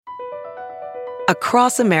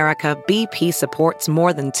Across America, BP supports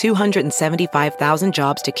more than 275,000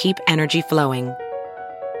 jobs to keep energy flowing.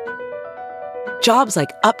 Jobs like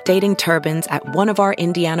updating turbines at one of our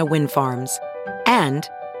Indiana wind farms and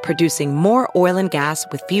producing more oil and gas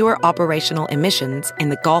with fewer operational emissions in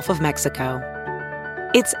the Gulf of Mexico.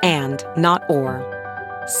 It's and, not or.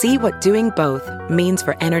 See what doing both means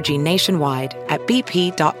for energy nationwide at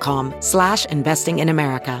bp.com/investing in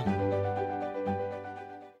America.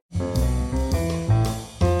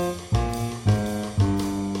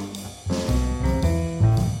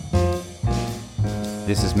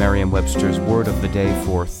 This is Merriam-Webster's Word of the Day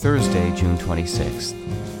for Thursday, June 26th.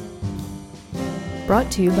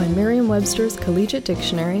 Brought to you by Merriam-Webster's Collegiate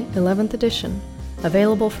Dictionary, 11th edition.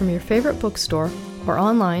 Available from your favorite bookstore or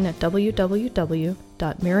online at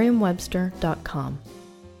www.merriam-webster.com.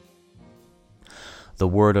 The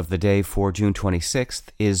word of the day for June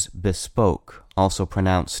 26th is bespoke, also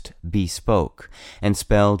pronounced bespoke, and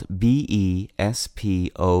spelled B-E-S-P-O-K-E.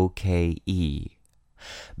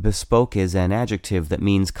 Bespoke is an adjective that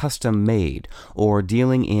means custom-made, or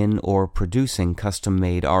dealing in or producing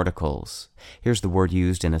custom-made articles. Here's the word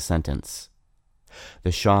used in a sentence.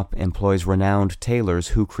 The shop employs renowned tailors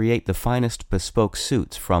who create the finest bespoke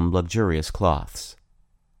suits from luxurious cloths.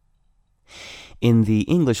 In the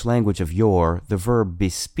English language of yore, the verb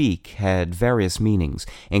bespeak had various meanings,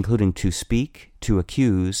 including to speak, to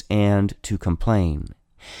accuse, and to complain.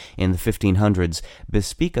 In the 1500s,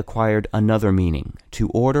 bespeak acquired another meaning, to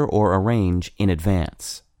order or arrange in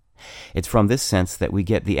advance. It's from this sense that we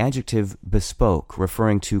get the adjective bespoke,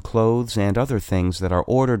 referring to clothes and other things that are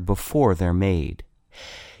ordered before they're made.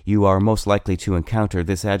 You are most likely to encounter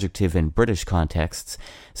this adjective in British contexts,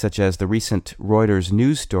 such as the recent Reuters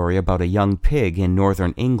news story about a young pig in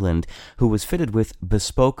northern England who was fitted with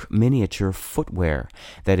bespoke miniature footwear,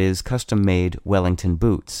 that is, custom-made Wellington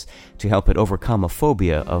boots, to help it overcome a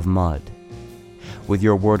phobia of mud. With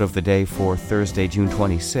your word of the day for Thursday, June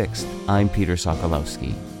 26th, I'm Peter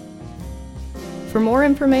Sokolowski. For more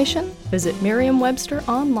information, visit Merriam-Webster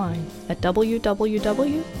online at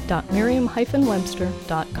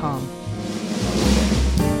www.merriam-webster.com.